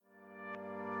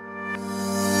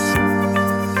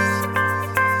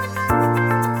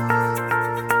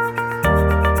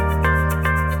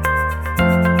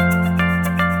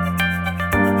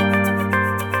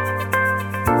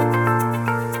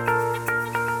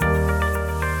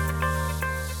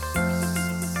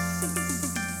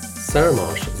Sarah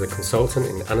Marsh is a consultant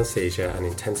in anaesthesia and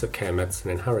intensive care medicine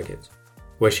in Harrogate,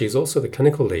 where she is also the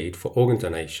clinical lead for organ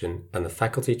donation and the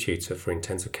faculty tutor for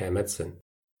intensive care medicine.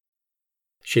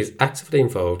 She is actively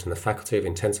involved in the Faculty of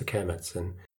Intensive Care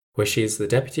Medicine, where she is the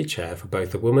deputy chair for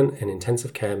both the Women in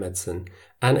Intensive Care Medicine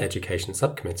and Education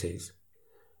subcommittees.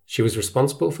 She was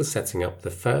responsible for setting up the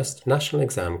first national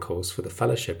exam course for the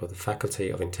Fellowship of the Faculty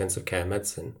of Intensive Care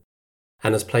Medicine,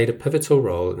 and has played a pivotal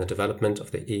role in the development of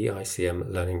the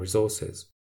EICM learning resources.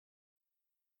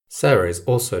 Sarah is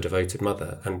also a devoted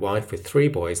mother and wife with 3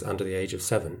 boys under the age of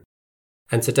 7,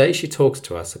 and today she talks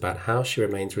to us about how she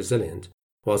remains resilient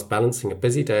whilst balancing a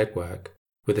busy day at work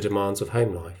with the demands of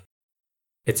home life.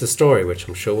 It's a story which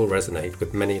I'm sure will resonate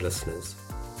with many listeners.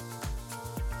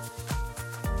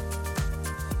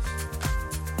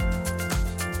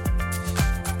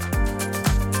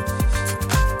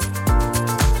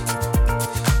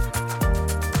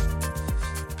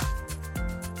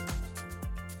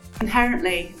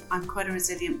 Inherently, I'm quite a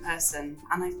resilient person,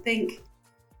 and I think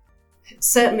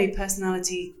certainly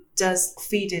personality does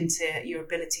feed into your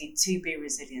ability to be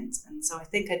resilient. And so I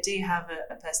think I do have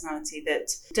a personality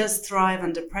that does thrive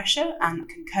under pressure and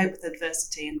can cope with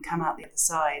adversity and come out the other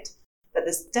side. But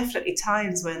there's definitely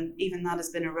times when even that has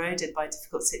been eroded by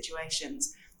difficult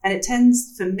situations. And it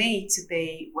tends for me to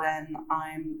be when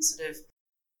I'm sort of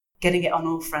getting it on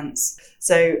all fronts.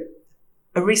 So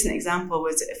a recent example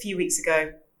was a few weeks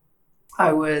ago,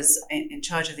 I was in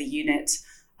charge of the unit.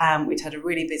 We'd had a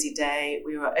really busy day.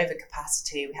 We were over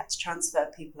capacity. We had to transfer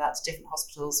people out to different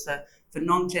hospitals for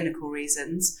non-clinical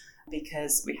reasons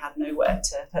because we had nowhere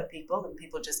to put people and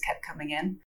people just kept coming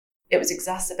in. It was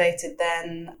exacerbated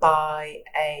then by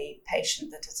a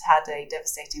patient that had had a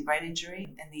devastating brain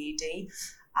injury in the ED,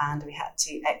 and we had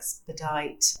to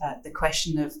expedite the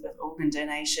question of organ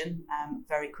donation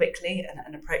very quickly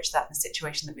and approach that in a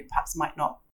situation that we perhaps might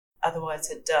not otherwise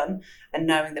had done, and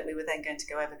knowing that we were then going to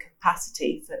go over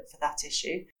capacity for that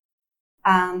issue.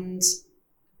 And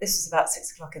this was about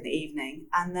 6:00 in the evening,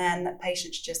 and then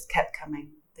patients just kept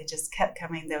coming. They just kept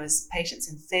coming. There was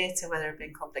patients in theatre where there had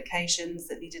been complications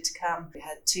that needed to come. We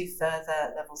had 2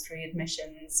 further level 3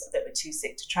 admissions that were too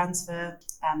sick to transfer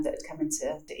that had come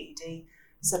into the ED.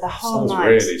 So the whole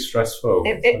night... Sounds really stressful.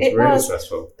 It really was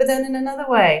stressful. But then in another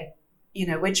way,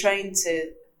 we're trained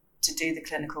to do the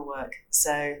clinical work.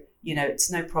 So,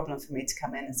 it's no problem for me to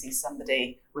come in and see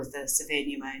somebody with a severe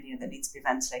pneumonia that needs to be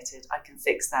ventilated. I can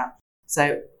fix that.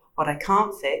 So what I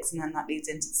can't fix, and then that leads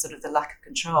into sort of the lack of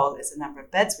control, is the number of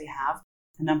beds we have,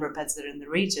 the number of beds that are in the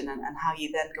region, and how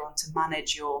you then go on to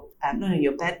manage your, not only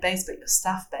your bed base, but your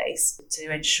staff base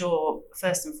to ensure,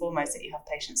 first and foremost, that you have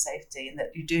patient safety and that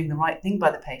you're doing the right thing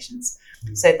by the patients.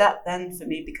 Mm-hmm. So that then, for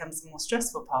me, becomes the more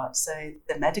stressful part. So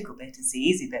the medical bit is the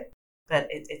easy bit, but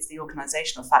it's the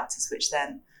organisational factors which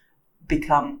then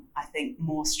become, I think,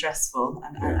 more stressful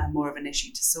and more of an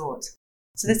issue to sort.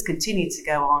 So this continued to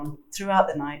go on throughout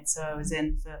the night. So I was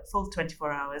in for full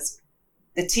 24 hours.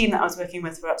 The team that I was working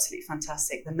with were absolutely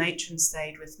fantastic. The matron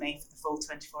stayed with me for the full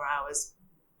 24 hours.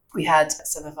 We had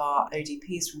some of our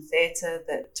ODPs from theatre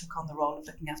that took on the role of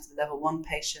looking after the level 1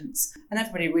 patients, and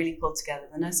everybody really pulled together.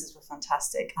 The nurses were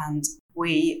fantastic, and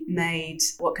we made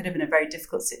what could have been a very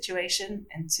difficult situation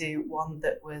into one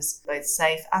that was both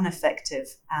safe and effective,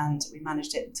 and we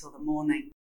managed it until the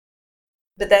morning.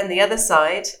 But then the other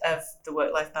side of the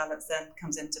work-life balance then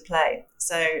comes into play.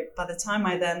 So by the time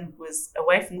I then was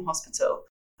away from the hospital,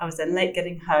 I was then late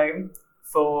getting home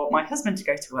for my husband to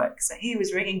go to work. So he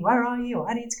was ringing, "Where are you?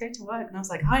 I need to go to work." And I was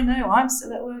like, "I know, I'm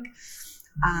still at work."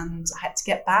 And I had to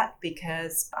get back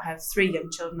because I have 3 young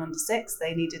children under 6.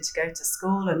 They needed to go to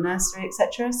school and nursery,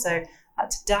 etc. So I had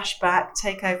to dash back,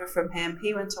 take over from him.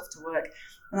 He went off to work,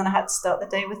 and then I had to start the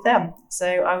day with them. So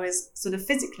I was sort of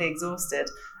physically exhausted,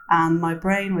 and my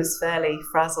brain was fairly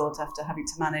frazzled after having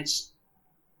to manage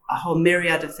a whole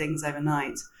myriad of things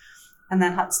overnight. And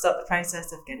then had to start the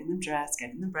process of getting them dressed,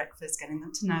 getting them breakfast, getting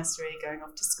them to nursery, going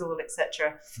off to school,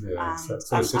 etc. Yeah, so it's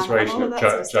a situation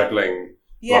of juggling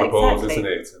a lot of balls, isn't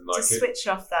it? And to switch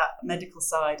off that medical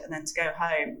side and then to go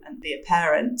home and be a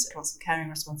parent on some caring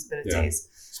responsibilities.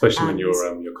 Yeah. Especially when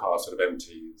your car sort of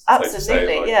empty.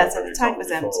 Absolutely, so the tank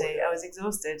was empty. I was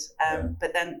exhausted,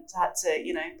 but then I had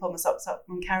to, pull my socks up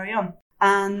and carry on.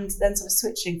 And then sort of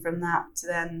switching from that to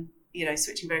then,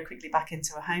 switching very quickly back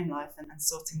into a home life and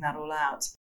sorting that all out.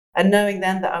 And knowing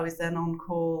then that I was then on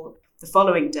call the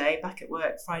following day, back at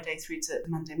work, Friday through to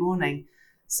Monday morning.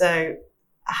 So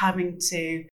having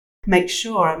to make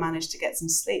sure I managed to get some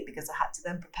sleep because I had to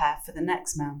then prepare for the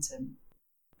next mountain.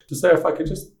 So if I could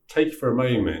just take for a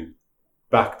moment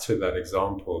back to that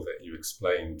example that you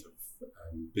explained of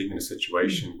being in a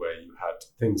situation where you had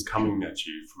things coming at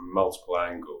you from multiple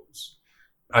angles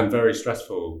and very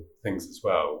stressful things as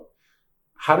well.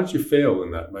 How did you feel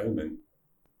in that moment?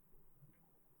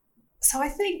 So I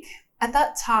think at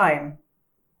that time,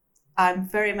 I'm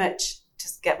very much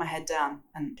just get my head down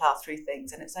and plow through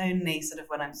things. And it's only sort of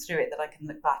when I'm through it that I can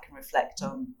look back and reflect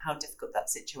on how difficult that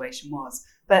situation was.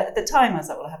 But at the time I was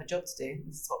like, well, I have a job to do.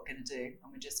 This is what we're going to do.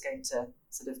 And we're just going to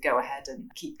sort of go ahead and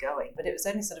keep going. But it was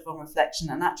only sort of on reflection,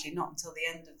 and actually not until the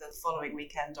end of the following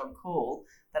weekend on call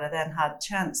that I then had a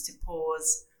chance to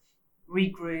pause,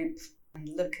 regroup, and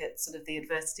look at sort of the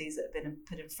adversities that had been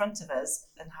put in front of us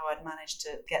and how I'd managed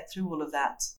to get through all of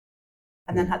that.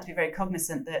 And then had to be very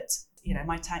cognizant that, you know,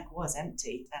 my tank was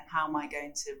empty, and how am I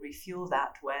going to refuel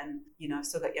that when, you know, I've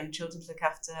still got young children to look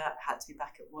after, I had to be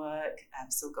back at work,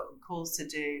 I've still got calls to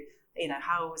do, you know,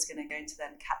 how I was going to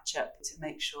then catch up to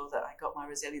make sure that I got my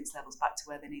resilience levels back to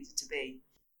where they needed to be.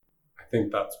 I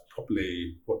think that's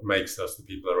probably what makes us the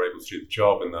people that are able to do the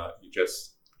job, and that you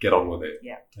just get on with it,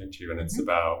 don't you? And it's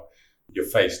about, you're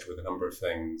faced with a number of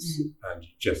things and you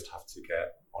just have to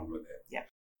get on with it. Yeah.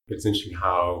 But it's interesting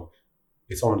how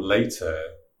it's on later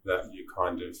that you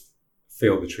kind of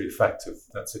feel the true effect of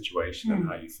that situation and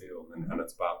how you feel. And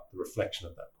it's about the reflection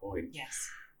at that point. Yes.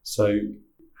 So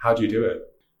how do you do it?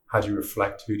 How do you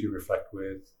reflect? Who do you reflect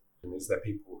with? And is there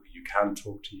people who you can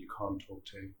talk to, you can't talk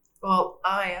to? Well,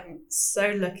 I am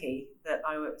so lucky that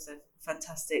I work with a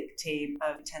fantastic team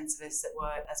of intensivists at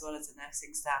work, as well as the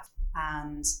nursing staff.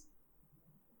 And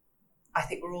I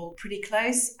think we're all pretty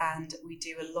close, and we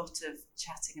do a lot of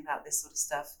chatting about this sort of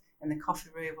stuff in the coffee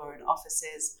room or in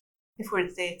offices. If we're in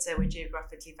theatre, we're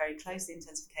geographically very close to the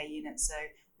intensive care unit, so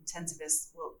intensivists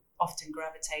will often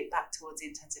gravitate back towards the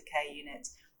intensive care unit,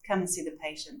 come and see the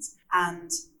patients.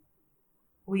 And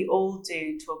we all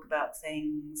do talk about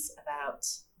things about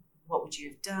what would you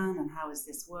have done and how has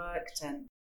this worked, and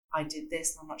I did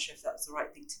this and I'm not sure if that was the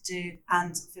right thing to do.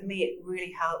 And for me, it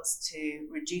really helps to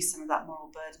reduce some of that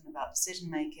moral burden about decision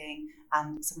making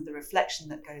and some of the reflection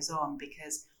that goes on,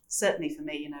 because certainly for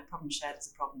me, you know, problem shared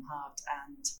is a problem halved,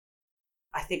 and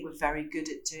I think we're very good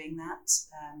at doing that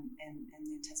in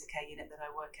the intensive care unit that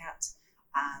I work at.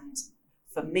 And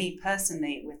for me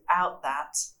personally, without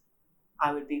that,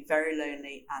 I would be very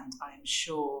lonely, and I am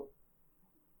sure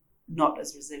not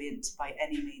as resilient by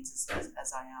any means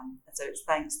as I am. And so it's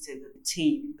thanks to the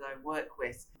team that I work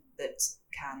with that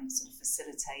can sort of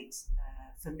facilitate,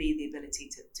 for me, the ability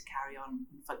to carry on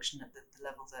and function at the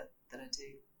level that I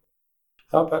do.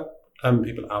 How about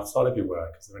people outside of your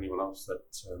work? Is there anyone else that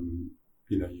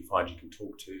you find you can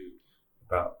talk to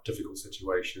about difficult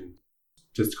situations,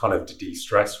 just kind of to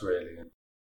de-stress, really?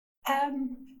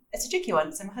 It's a tricky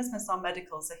one. So my husband's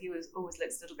non-medical, so he always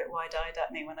looks a little bit wide-eyed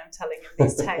at me when I'm telling him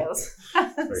these tales.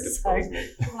 Very difficult, isn't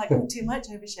it? I'm like, oh, too much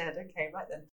overshared. Okay, right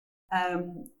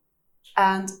then.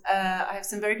 And I have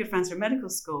some very good friends from medical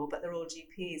school, but they're all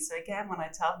GPs. So again, when I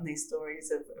tell them these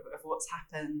stories of what's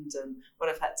happened and what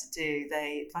I've had to do,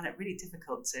 they find it really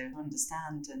difficult to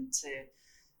understand and to,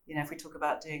 you know, if we talk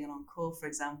about doing an on-call, for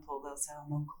example, they'll say,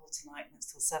 I'm on call tonight and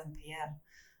it's till 7 p.m.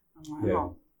 I'm like,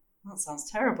 oh, that sounds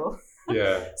terrible.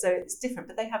 Yeah. So it's different,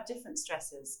 but they have different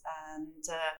stresses. And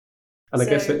I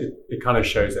guess it kind of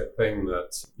shows that thing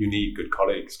that you need good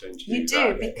colleagues, don't you? You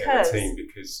do, because in a team,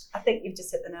 because I think you've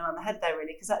just hit the nail on the head there,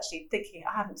 really, because actually thinking,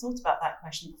 I haven't thought about that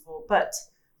question before, but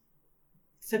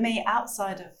for me,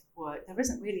 outside of work, there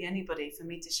isn't really anybody for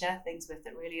me to share things with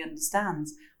that really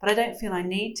understands. But I don't feel I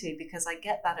need to, because I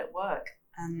get that at work.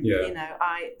 And, you know,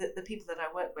 the people that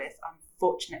I work with, I'm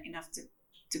fortunate enough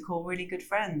to call really good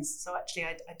friends. So actually,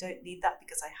 I don't need that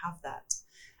because I have that.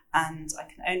 And I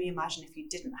can only imagine if you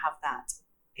didn't have that,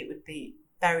 it would be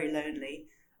very lonely.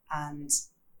 And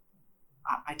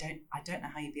I don't know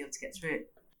how you'd be able to get through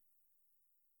it.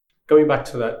 Going back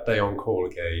to that day on call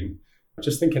again,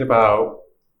 just thinking about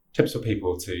tips for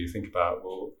people to think about,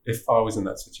 well, if I was in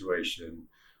that situation,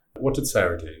 what did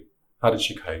Sarah do? How did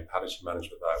she cope? How did she manage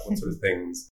with that? What sort of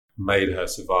things made her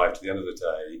survive to the end of the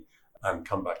day and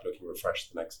come back looking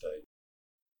refreshed the next day?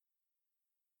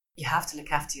 You have to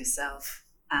look after yourself,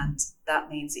 and that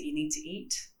means that you need to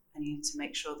eat and you need to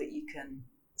make sure that you can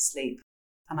sleep.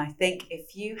 And I think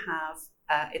if you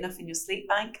have enough in your sleep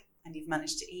bank and you've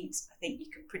managed to eat, I think you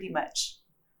can pretty much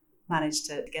manage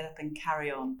to get up and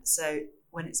carry on. So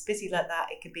when it's busy like that,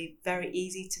 it can be very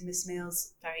easy to miss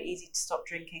meals, very easy to stop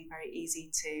drinking, very easy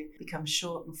to become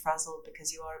short and frazzled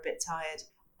because you are a bit tired.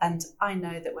 And I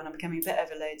know that when I'm becoming a bit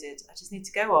overloaded, I just need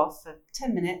to go off for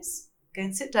 10 minutes, go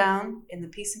and sit down in the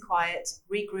peace and quiet,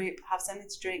 regroup, have something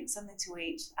to drink, something to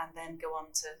eat, and then go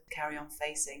on to carry on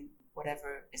facing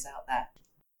whatever is out there.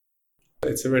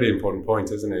 It's a really important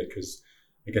point, isn't it? Because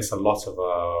I guess a lot of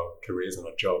our careers and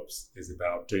our jobs is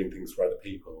about doing things for other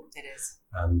people. It is.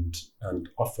 And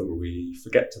often we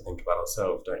forget to think about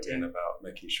ourselves, don't we? And about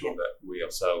making sure that we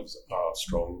ourselves are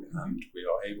strong and we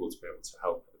are able to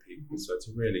help other people. So it's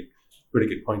a really, really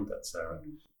good point there, Sarah.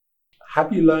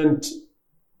 Have you learned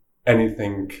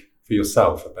anything for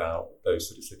yourself about those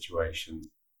sort of situations?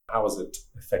 How has it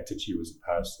affected you as a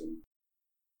person?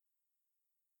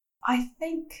 I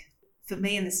think for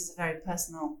me, and this is a very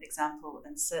personal example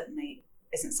and certainly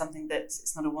isn't something that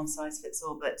it's not a one size fits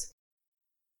all, but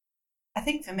I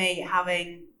think for me,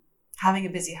 having a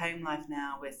busy home life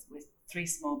now with 3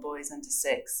 small boys under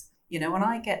 6, when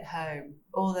I get home,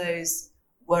 all those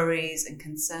worries and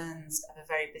concerns of a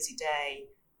very busy day,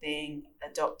 being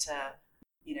a doctor,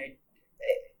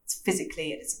 it's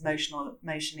physically and it's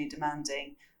emotionally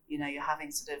demanding. You're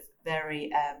having sort of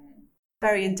very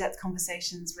in-depth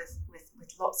conversations with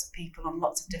lots of people on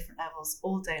lots of different levels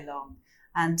all day long.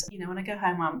 And, when I go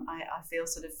home, I feel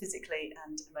sort of physically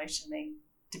and emotionally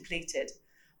depleted.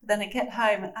 But then I get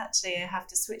home and actually I have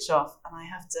to switch off and I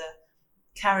have to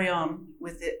carry on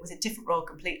with a different role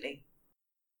completely.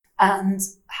 And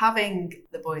having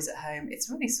the boys at home, it's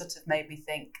really sort of made me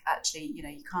think, actually, you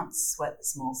can't sweat the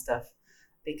small stuff.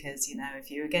 Because, if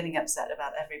you were getting upset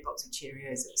about every box of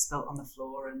Cheerios that was spilt on the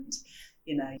floor and,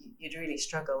 you'd really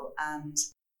struggle. And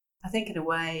I think in a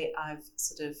way I've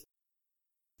sort of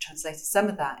translated some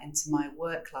of that into my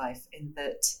work life, in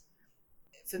that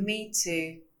for me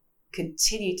to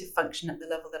continue to function at the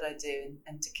level that I do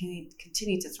and to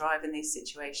continue to thrive in these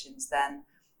situations, then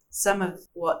some of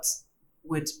what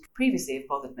would previously have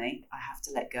bothered me, I have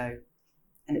to let go.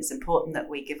 And it's important that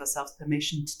we give ourselves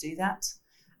permission to do that,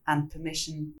 and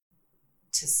permission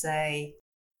to say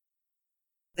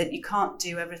that you can't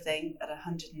do everything at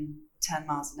 110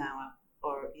 miles an hour,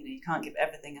 or you can't give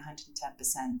everything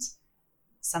 110%.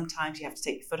 Sometimes you have to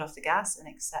take your foot off the gas and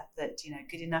accept that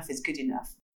good enough is good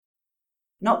enough.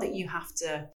 Not that you have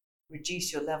to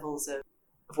reduce your levels of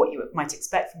what you might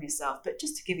expect from yourself, but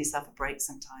just to give yourself a break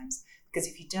sometimes, because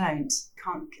if you don't, you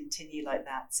can't continue like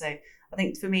that. So I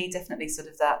think for me, definitely sort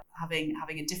of that having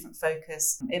a different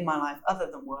focus in my life other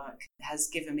than work has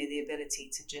given me the ability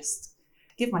to just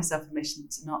give myself permission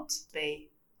to not be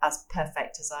as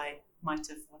perfect as I might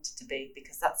have wanted to be,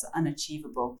 because that's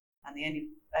unachievable. And the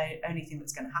only thing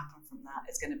that's going to happen from that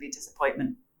is going to be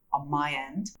disappointment on my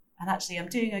end. And actually, I'm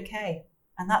doing okay,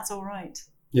 and that's all right.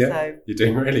 Yeah, so, you're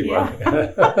doing really well.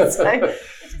 So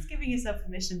it's just giving yourself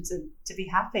permission to be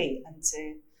happy and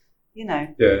to,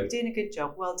 you're doing a good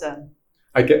job. Well done.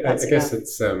 I guess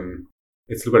it's a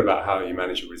little bit about how you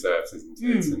manage your reserves,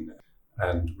 isn't it?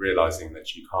 And realising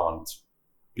that you can't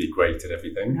be great at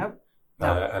everything. Nope.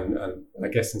 And I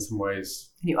guess in some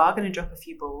ways... And you are going to drop a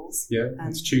few balls. Yeah,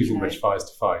 it's choosing which fires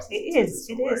to fight. It is,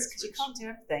 because you can't do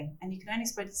everything. And you can only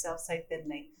spread yourself so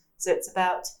thinly. So it's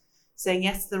about saying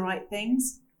yes to the right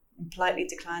things and politely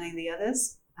declining the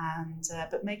others, and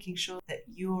but making sure that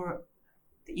you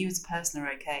as a person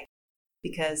are okay.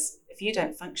 Because if you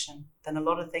don't function, then a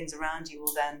lot of things around you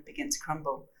will then begin to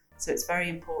crumble. So it's very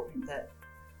important that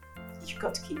you've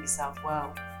got to keep yourself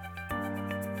well.